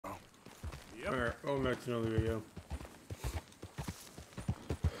Alright, welcome back to another video.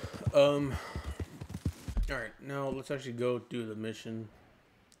 Alright, now let's actually go do the mission.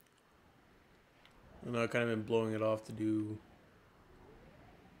 I know I've kind of been blowing it off to do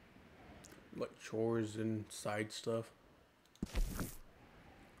like chores and side stuff.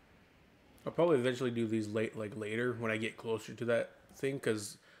 I'll probably eventually do these later when I get closer to that thing,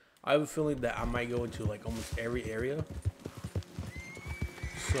 because I have a feeling that I might go into like almost every area.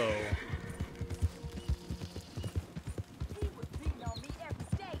 So He was beating on me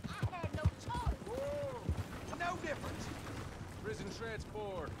every day. I had no choice. Whoa! No difference. Prison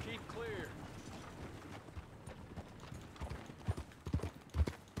transport. Keep clear.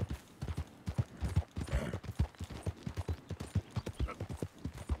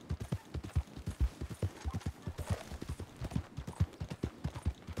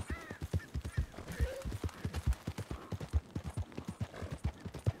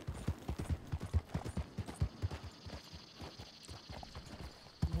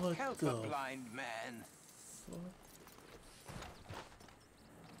 what Help the a blind man. fuck?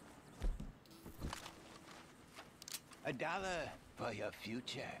 $1 for your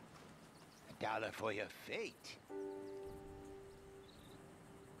future. $1 for your fate.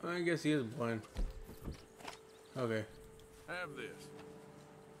 I guess he is blind. Okay. Have this.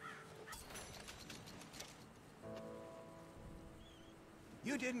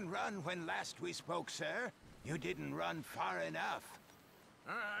 You didn't run when last we spoke, sir. You didn't run far enough.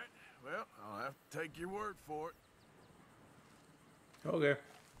 All right. Well, I'll have to take your word for it. Okay.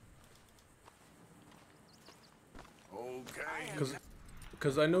 Okay.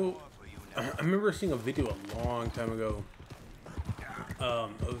 Because I know, I remember seeing a video a long time ago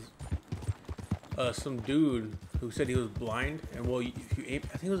of some dude who said he was blind, and well, if you aim,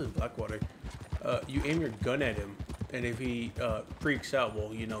 I think it was in Blackwater, you aim your gun at him, and if he freaks out,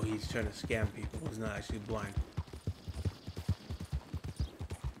 well, you know he's trying to scam people. He's not actually blind.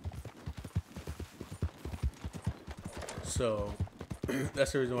 So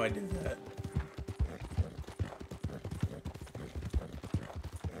that's the reason why I did that.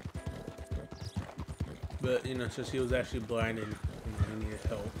 But you know, since he was actually blind and he needed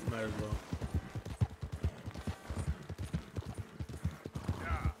help, might as well.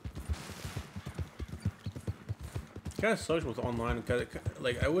 Kind of sucks with online.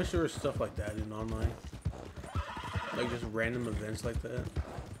 Like I wish there was stuff like that in online, like just random events like that.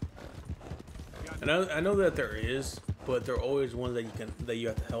 And I know that there is, but there are always ones that you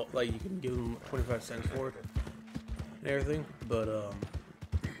have to help. Like you can give them 25 cents for and everything. But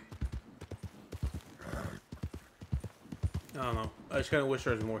I don't know. I just kind of wish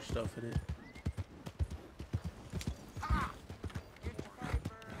there was more stuff in it. I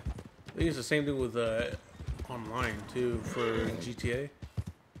think it's the same thing with online too for GTA.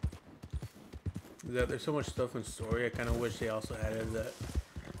 That there's so much stuff in story. I kind of wish they also added that,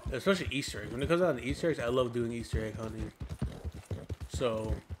 especially Easter eggs. When it comes down to Easter eggs, I love doing Easter egg hunting.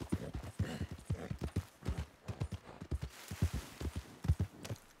 So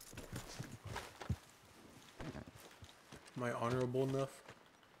am I honorable enough?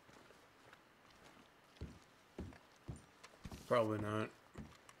 Probably not.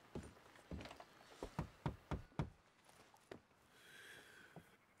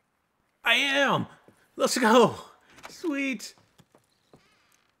 I am! Let's go! Sweet!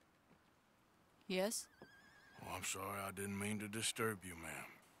 Yes? Oh, I'm sorry. I didn't mean to disturb you, ma'am.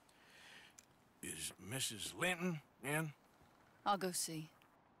 Is Mrs. Linton in? I'll go see.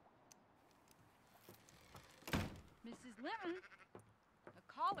 Mrs. Lemon, a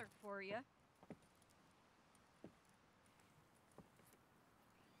caller for you.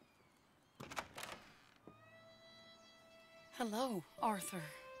 Hello, Arthur.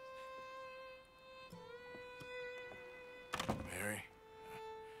 Mary?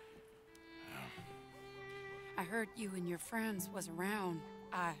 I heard you and your friends was around.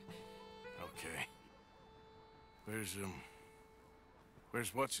 Okay.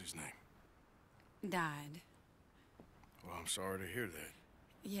 Where's what's his name? Died. Well, I'm sorry to hear that.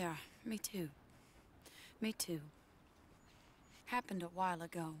 Yeah, me too. Me too. Happened a while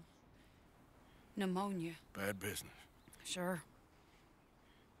ago. Pneumonia. Bad business. Sure.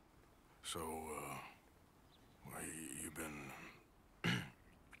 So, well, you've been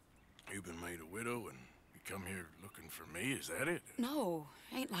made a widow and you come here looking for me, is that it? No,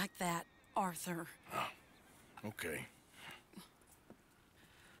 ain't like that, Arthur. Oh, okay.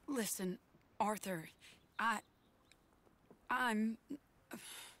 Listen, Arthur, I'm...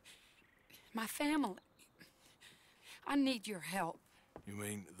 my family. I need your help. You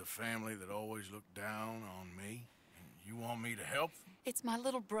mean the family that always looked down on me? And you want me to help them? It's my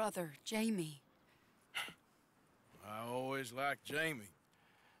little brother, Jamie. I always liked Jamie,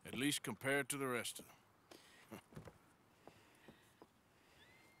 at least compared to the rest of them.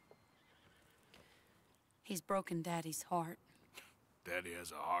 He's broken Daddy's heart. Daddy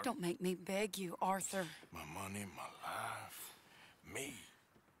has a heart. Don't make me beg you, Arthur. My money, my life, me.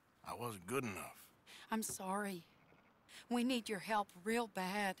 I wasn't good enough. I'm sorry. We need your help real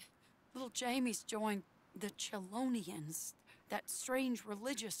bad. Little Jamie's joined the Chelonians, that strange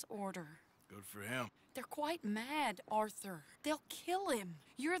religious order. Good for him. They're quite mad, Arthur. They'll kill him.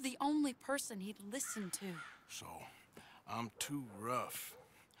 You're the only person he'd listen to. So, I'm too rough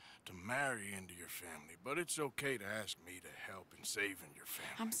to marry into your family, but it's okay to ask me to help in saving your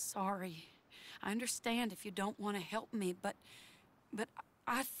family. I'm sorry. I understand if you don't want to help me, but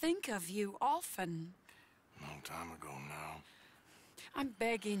I think of you often. Long time ago now. I'm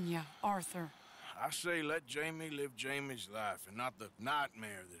begging you, Arthur. I say let Jamie live Jamie's life and not the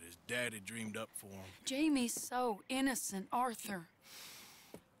nightmare that his daddy dreamed up for him. Jamie's so innocent, Arthur.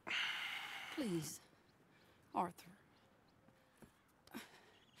 Please, Arthur.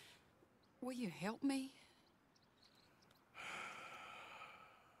 Will you help me?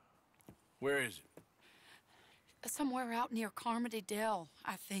 Where is it? Somewhere out near Carmody Dell,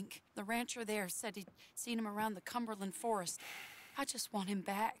 I think. The rancher there said he'd seen him around the Cumberland Forest. I just want him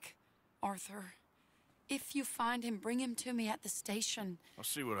back, Arthur. If you find him, bring him to me at the station. I'll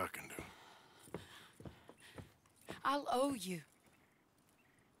see what I can do. I'll owe you.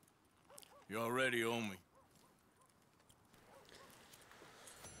 You already owe me.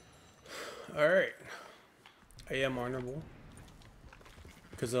 All right, I am honorable.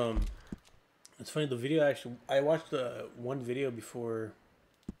 Cause it's funny. The video I watched one video before,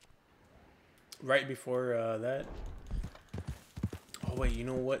 right before that. Oh wait, you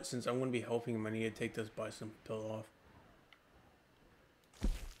know what? Since I'm gonna be helping him, I need to take this bison pill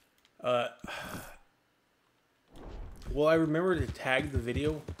off. Will I remember to tag the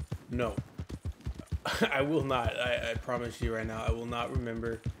video? No, I will not. I promise you right now, I will not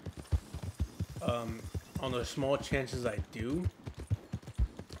remember. On the small chances I do,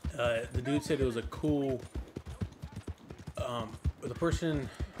 the dude said it was a cool. The person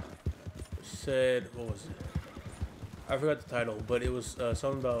said, what was it? I forgot the title, but it was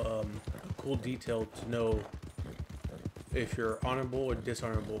something about a cool detail to know if you're honorable or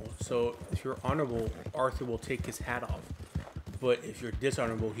dishonorable. So if you're honorable, Arthur will take his hat off, but if you're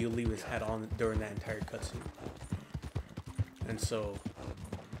dishonorable, he'll leave his hat on during that entire cutscene. And so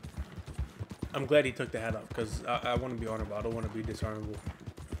I'm glad he took the hat off, because I want to be honorable. I don't want to be dishonorable.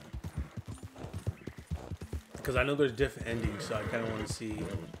 Because I know there's different endings, so I kind of want to see.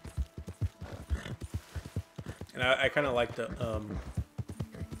 And I kind of like the.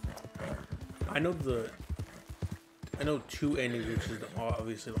 I know two endings, which is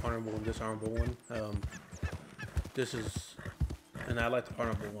obviously the honorable and dishonorable one. This is, and I like the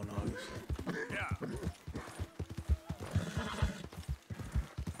honorable one, obviously. Yeah.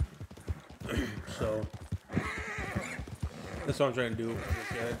 So that's what I'm trying to do.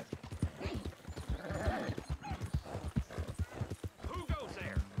 Okay. Who goes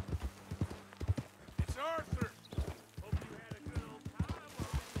there? It's Arthur. Hope you had a good old time.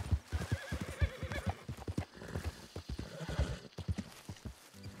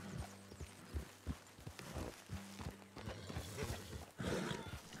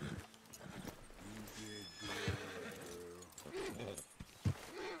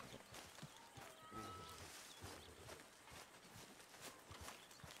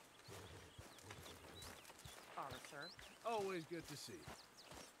 Arthur. Always good to see you.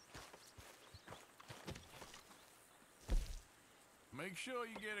 Make sure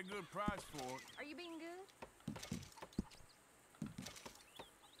you get a good price for it. Are you being good?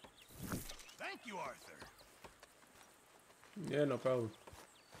 Thank you, Arthur. Yeah, no problem.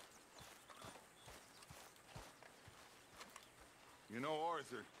 You know,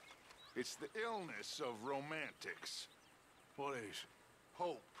 Arthur, it's the illness of romantics. What is?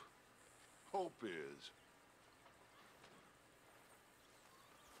 Hope. Hope is.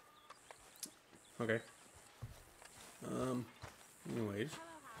 Okay. Anyways.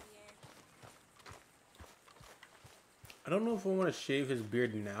 I don't know if I want to shave his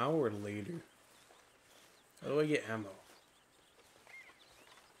beard now or later. How do I get ammo?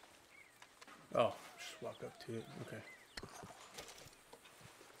 Oh, just walk up to it. Okay.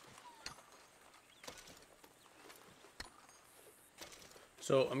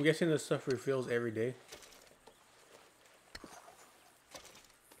 So, I'm guessing this stuff refills every day.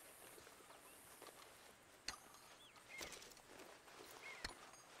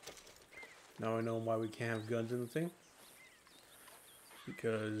 Now I know why we can't have guns in the thing.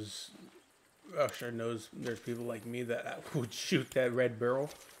 because Usher knows there's people like me that would shoot that red barrel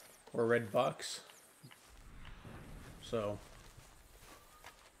or red box. So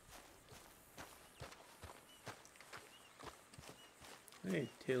hey,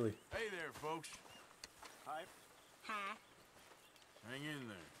 Tilly. Hey there, folks. Hi. Hang in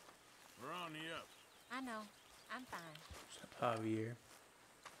there. We're on the up. I know. I'm fine. Javier.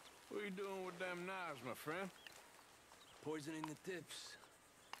 What are you doing with them knives, my friend? Poisoning the tips.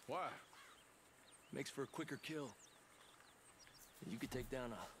 Why? Makes for a quicker kill. You could take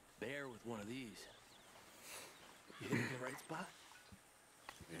down a bear with one of these. You hit it in the right spot.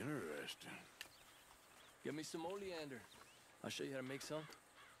 Interesting. Get me some oleander. I'll show you how to make some.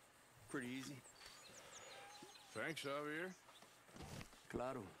 Pretty easy. Thanks, Javier.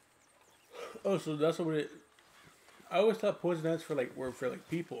 Claro. Oh, so that's what it. I always thought poison knives were for like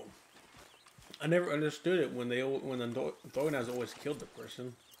people. I never understood it when the throwing knives always killed the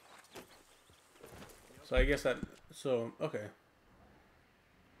person. So I guess that. So okay.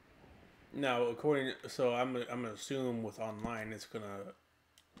 Now, so I'm gonna assume with online it's gonna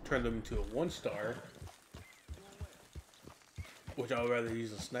turn them into a 1-star, which I would rather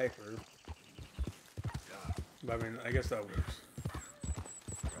use a sniper. But I mean, I guess that works.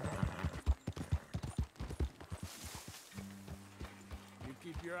 You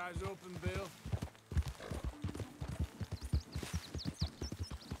keep your eyes open, Bill.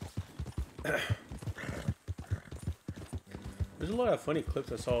 There's a lot of funny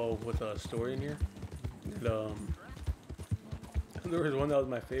clips I saw with a story in here. And, there was one that was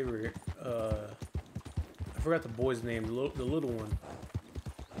my favorite. I forgot the boy's name, the little one.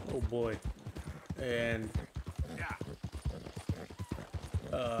 Oh boy. And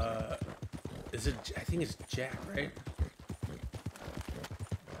is it? I think it's Jack, right?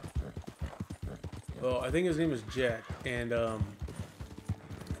 Well, I think his name is Jack, and I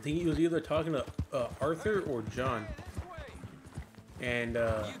think he was either talking to Arthur or John. And You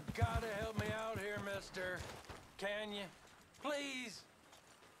gotta help me out here, mister. Can you? Please?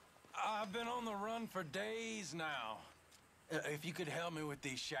 I've been on the run for days now. If you could help me with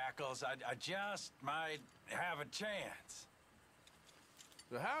these shackles, I just might have a chance.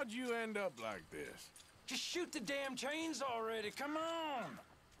 So how'd you end up like this? Just shoot the damn chains already, come on!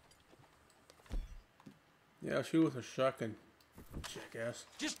 yeah, I'll shoot with a shotgun, jackass.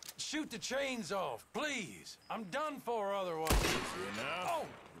 Just shoot the chains off, please. I'm done for otherwise. Enough?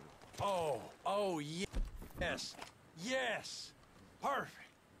 Oh, yes. Yes. Perfect.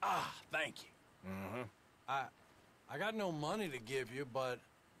 Ah, thank you. Uh-huh. I got no money to give you, but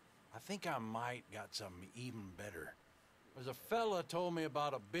I think I might got something even better. There's a fella told me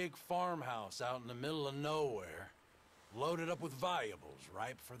about a big farmhouse out in the middle of nowhere, loaded up with valuables,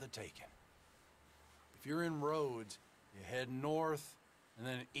 ripe for the taking. If you're in Rhodes, you head north and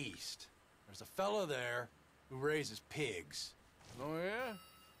then east. There's a fella there who raises pigs. Oh, yeah?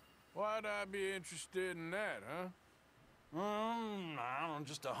 Why'd I be interested in that, huh? I don't know,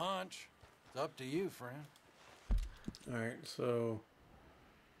 just a hunch. It's up to you, friend. Alright, so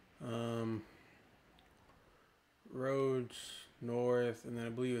roads north, and then I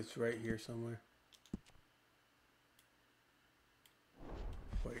believe it's right here somewhere.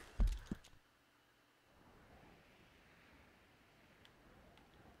 Wait.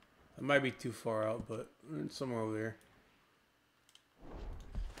 It might be too far out, but it's somewhere over there.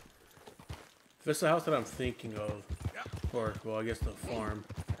 If it's the house that I'm thinking of, or well, I guess the farm.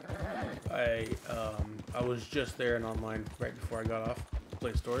 I was just there in online right before I got off to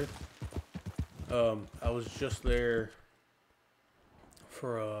play story. I was just there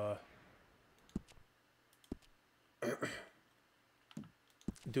for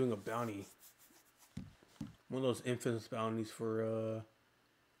doing a bounty. One of those infamous bounties for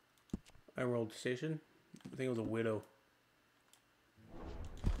Emerald Station. I think it was a widow.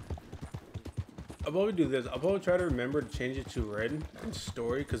 I'll probably do this. I'll probably try to remember to change it to red in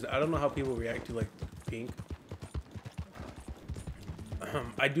story, because I don't know how people react to like the pink.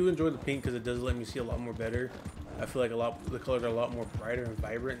 I do enjoy the pink because it does let me see a lot more better. I feel like the colors are a lot more brighter and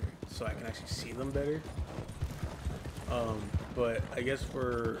vibrant, so I can actually see them better. But I guess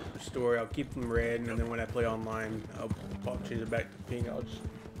for story, I'll keep them red, and then when I play online, I'll change it back to pink. I'll just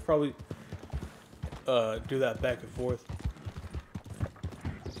probably do that back and forth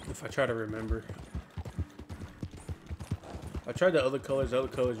if I try to remember. I tried the other colors. The other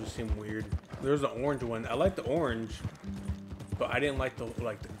colors just seem weird. There's an orange one. I like the orange, but I didn't like the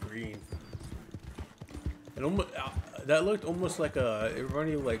green. And almost that looked almost like it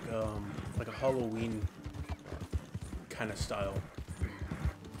reminded me like a Halloween kind of style.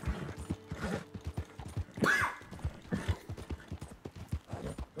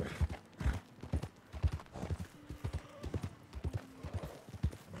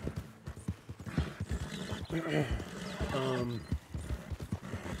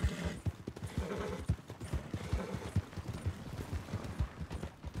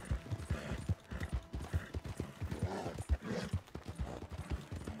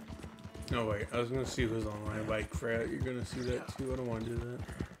 Oh wait, I was gonna see who's online. Like, crap, you're gonna see that too. I don't want to do that.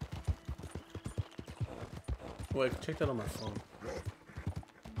 Well, I can check that on my phone.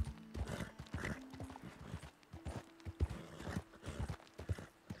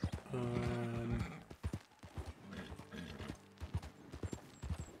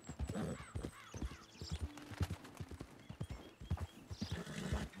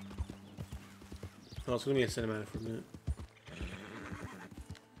 Oh, it's gonna be a cinematic for a minute.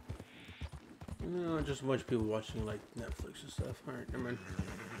 No, just a bunch of people watching like Netflix and stuff. Alright, never mind.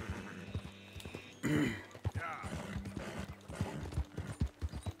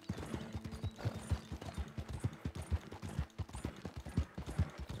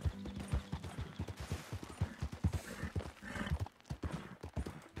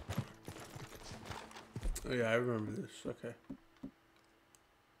 Oh yeah, I remember this. Okay.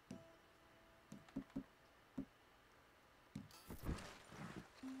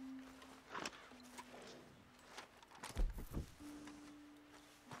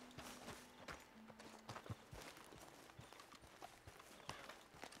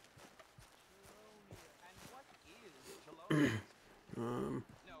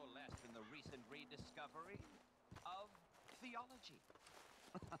 No less than the recent rediscovery of theology.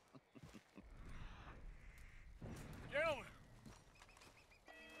 Gentlemen,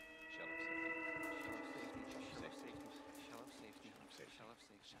 Shell of safety. Shell of safety. Shell of safety. Shell of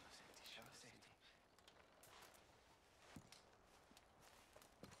safety.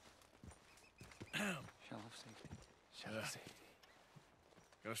 Shell of safety. Shell of safety.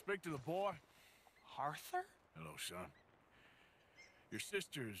 can I speak to the boy? Arthur? Hello, son. Your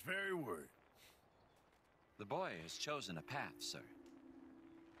sister is very worried. The boy has chosen a path, sir.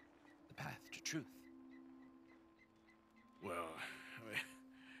 The path to truth. Well, I mean,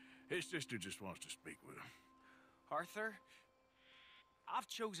 his sister just wants to speak with him. Arthur, I've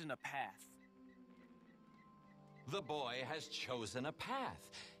chosen a path. The boy has chosen a path.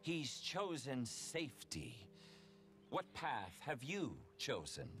 He's chosen safety. What path have you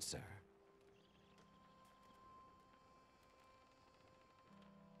chosen, sir?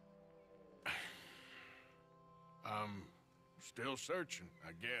 I'm still searching,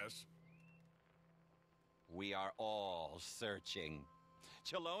 I guess. We are all searching.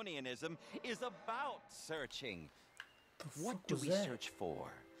 Chelonianism is about searching. What do we search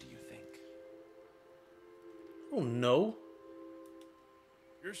for, do you think? Oh no.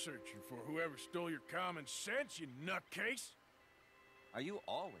 You're searching for whoever stole your common sense, you nutcase. Are you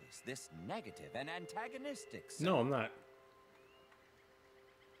always this negative and antagonistic, sir? No, I'm not.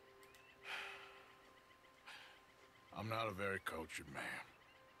 I'm not a very cultured man.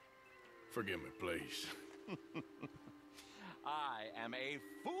 Forgive me, please. I am a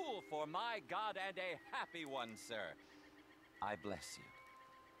fool for my God and a happy one, sir. I bless you.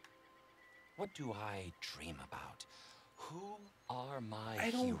 What do I dream about? Who are my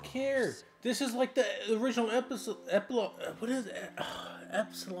I don't heroes? care. This is like the original episode. Epilogue. What is it?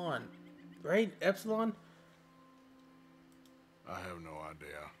 Epsilon, right? Epsilon. I have no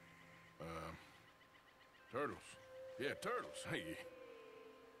idea. Turtles. Yeah, turtles. Hey,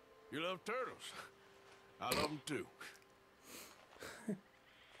 you love turtles. I love them too.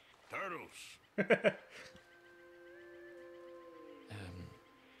 Turtles.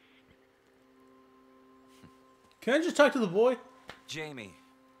 Can I just talk to the boy? Jamie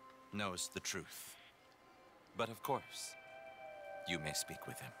knows the truth. But of course, you may speak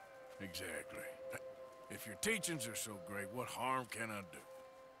with him. Exactly. If your teachings are so great, what harm can I do?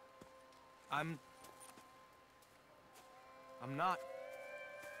 I'm not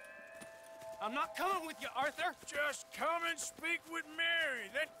coming with you, Arthur! Just come and speak with Mary,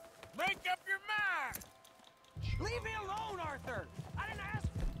 then make up your mind! Leave me alone, Arthur! I didn't ask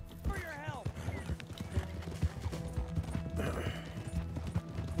for your help!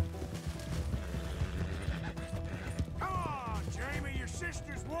 Come on, Jamie, your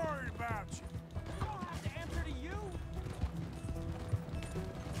sister's worried about you. I don't have to answer to you!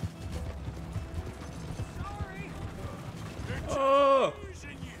 Sorry! Oh.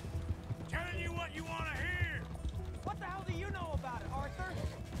 Using you. Telling you what you want to hear. What the hell do you know about it, Arthur?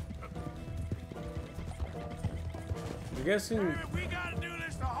 I'm guessing. Hey, we gotta do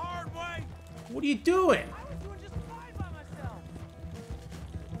this the hard way. What are you doing? I was doing just fine by myself.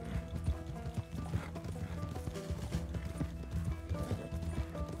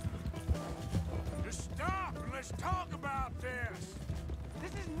 Just stop and let's talk about this.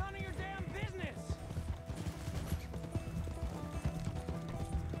 This is none of your damn business.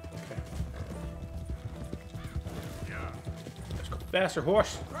 Faster,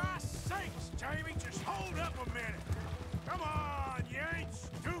 horse. Christ's sakes, Jamie, just hold up a minute. Come on, you ain't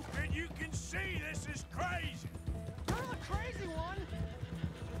stupid. You can see this is crazy. You're the crazy one.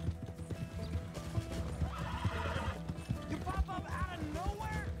 You pop up out of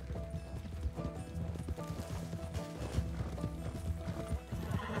nowhere.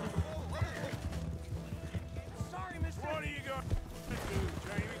 Sorry, mister. What are you going to do,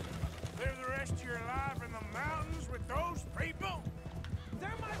 Jamie? Live the rest of your life in the mountains with those people?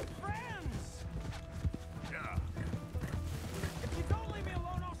 They're my friends. Yeah. If you don't leave me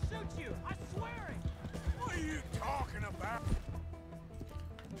alone, I'll shoot you. I swear it. What are you talking about?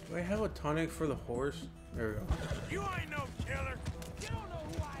 Do I have a tonic for the horse? There we go. You ain't no killer. You don't know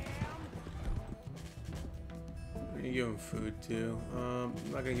who I am. I'm gonna give him food too. I'm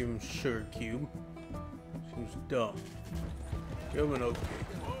not gonna give him sugar cube. Seems dumb. Give him an oat cake.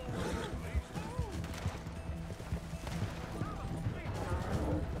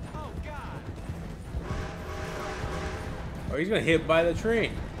 Oh, God. Oh, he's gonna hit by the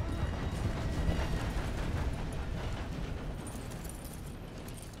train.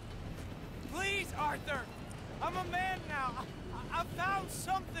 Please, Arthur. I'm a man now. I found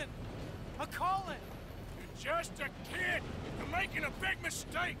something. A calling. You're just a kid. You're making a big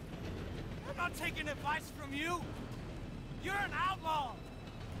mistake. I'm not taking advice from you. You're an outlaw.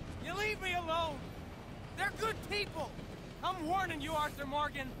 You leave me alone. They're good people. I'm warning you, Arthur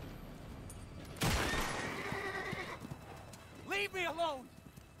Morgan. Leave me alone.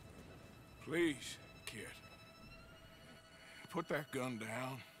 Please, kid. Put that gun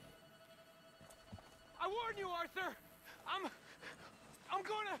down. I warn you, Arthur. I'm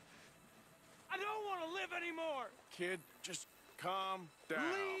gonna... I don't want to live anymore. Kid, just calm down.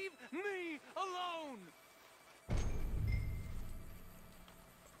 Leave me alone.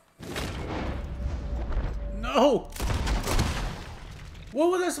 No!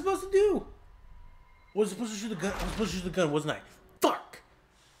 What was I supposed to do? Was I supposed to shoot the gun? I was supposed to shoot the gun, wasn't I? Fuck!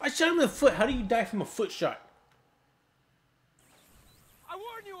 I shot him in the foot. How do you die from a foot shot? I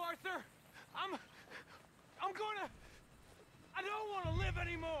warn you, Arthur. I'm gonna... I don't want to live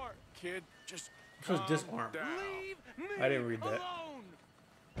anymore. Kid, just This was calm disarmed. down. Leave me I didn't read that. alone.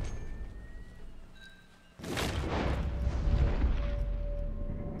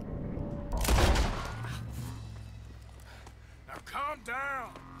 Now calm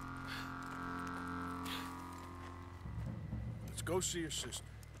down. Let's go see your sister.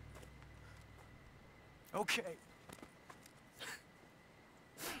 Okay.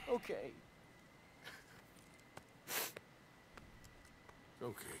 Okay. It's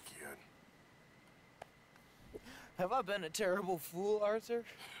okay, kid. Have I been a terrible fool, Arthur?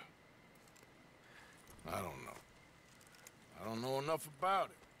 I don't know. I don't know enough about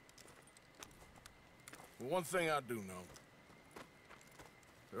it. But one thing I do know.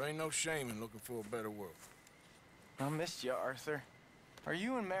 There ain't no shame in looking for a better world. I missed you, Arthur. Are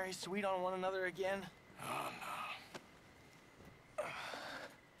you and Mary sweet on one another again? Oh, no.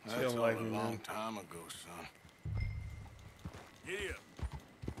 She That's don't all like a me, long man. time ago, son. Giddy up.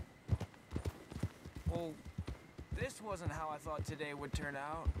 Well, this wasn't how I thought today would turn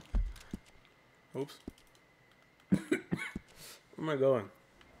out. Oops. Where am I going?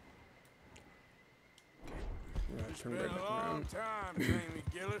 It's Turn been right a back long around. time, Jamie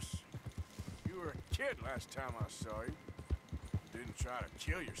Gillis. You were a kid last time I saw you. Didn't try to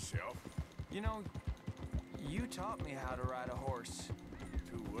kill yourself. You know, you taught me how to ride a horse.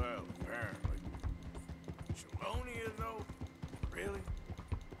 Too well, apparently. Chelonia, though? Really?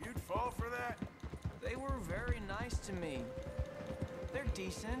 You'd fall for that? They were very nice to me. They're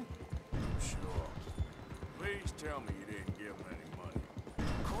decent. Sure. Please tell me you didn't give them any money.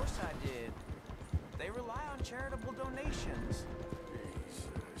 Of course I did. They rely on charitable donations.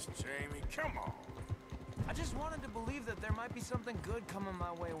 Jesus, Jamie, come on. I just wanted to believe that there might be something good coming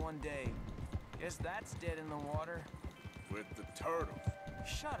my way one day. Guess that's dead in the water. With the turtles.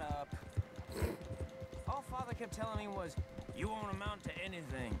 Shut up. All Father kept telling me was, you won't amount to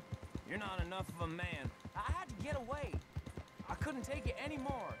anything. You're not enough of a man. I had to get away. I couldn't take it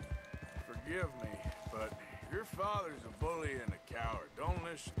anymore. Forgive me, but your father's a bully and a coward. Don't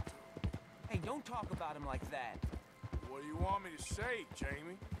listen to him. Hey, don't talk about him like that. What do you want me to say,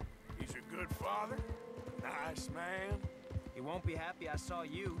 Jamie? He's a good father? Nice man? He won't be happy I saw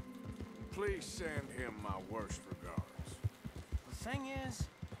you. Please send him my worst regards. The thing is,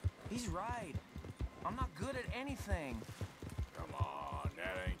 he's right. I'm not good at anything. Come on,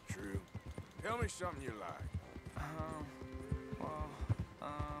 that ain't true. Tell me something you like.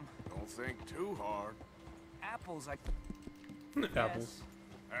 Don't think too hard. Apples, I Apples.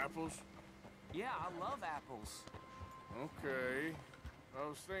 Apples? Yeah, I love apples. Okay. I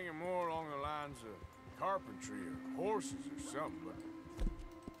was thinking more along the lines of carpentry or horses or something, but...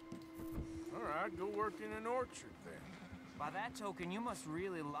 All right, go work in an orchard then. By that token, you must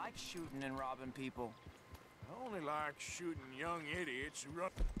really like shooting and robbing people. I only like shooting young idiots who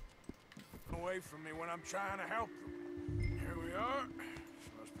run away from me when I'm trying to help them. Here we are. She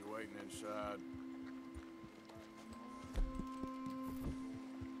must be waiting inside.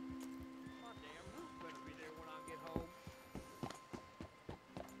 My damn roof better be there when I get home.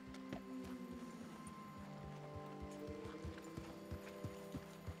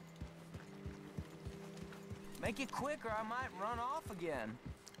 Make it quick or I might run off again.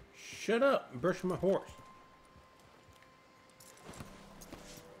 Shut up and brush my horse.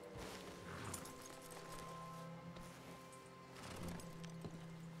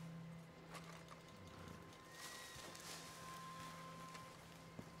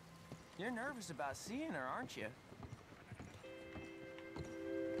 You're nervous about seeing her, aren't you?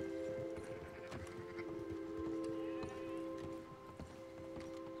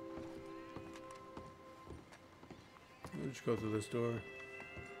 We'll just go through this door.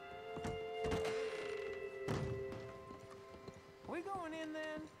 We going in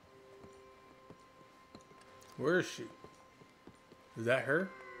then? Where is she? Is that her?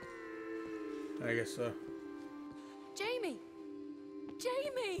 I guess so. Jamie!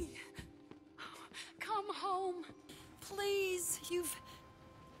 Jamie! Come home. Please,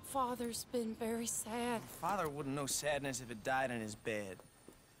 Father's been very sad. Father wouldn't know sadness if it died in his bed.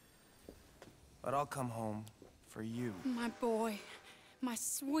 But I'll come home for you. My boy. My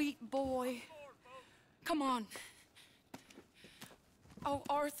sweet boy. Come on. Oh,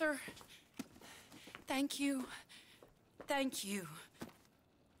 Arthur. Thank you. Thank you.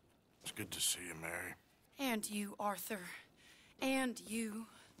 It's good to see you, Mary. And you, Arthur. And you.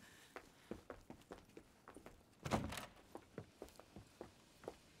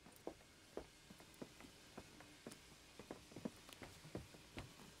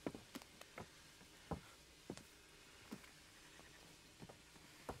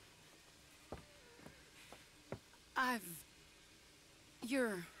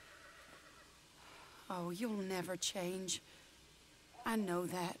 Oh, you'll never change. I know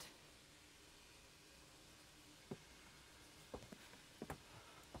that.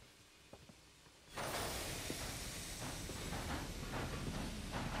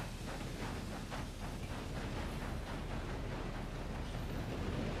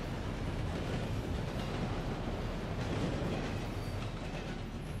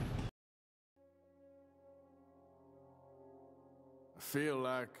 I feel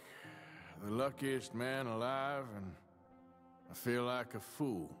like the luckiest man alive, and I feel like a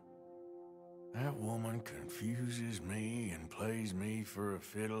fool. That woman confuses me and plays me for a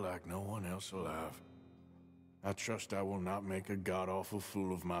fiddle like no one else alive. I trust I will not make a god-awful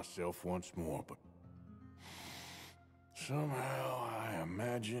fool of myself once more, but somehow I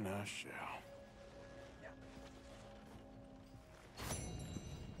imagine I shall.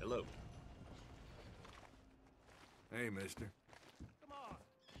 Hello. Hey, mister. Come on.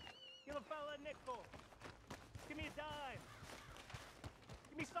 Give a fella a nickel. Give me a dime.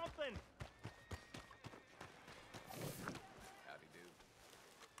 Give me something. Howdy do.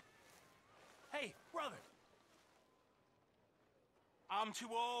 Hey, brother. I'm too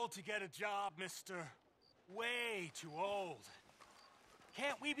old to get a job, mister. Way too old.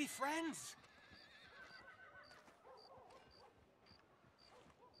 Can't we be friends?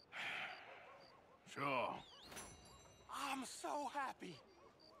 Sure. I'm so happy.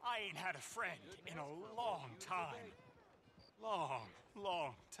 I ain't had a friend in a long time.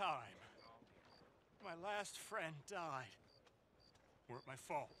 Long time. My last friend died. Weren't my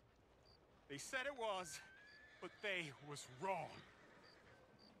fault. They said it was, but they was wrong.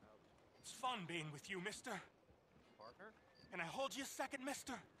 It's fun being with you, mister. Partner? Can I hold you a second,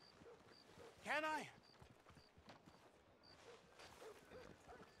 mister? Can I?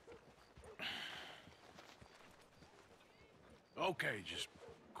 Okay, just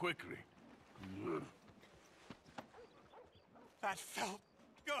quickly. That felt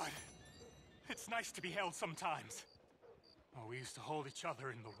good. It's nice to be held sometimes. Oh, we used to hold each other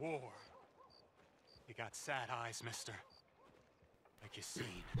in the war. You got sad eyes, mister. Like you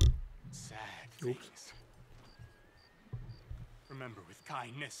seen sad things. Remember with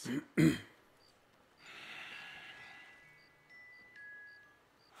kindness.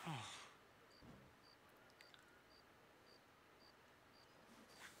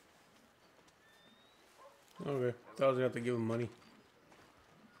 Okay, thought I was gonna have to give him money.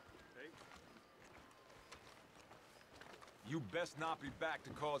 You best not be back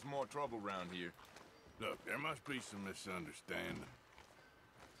to cause more trouble around here. Look, there must be some misunderstanding.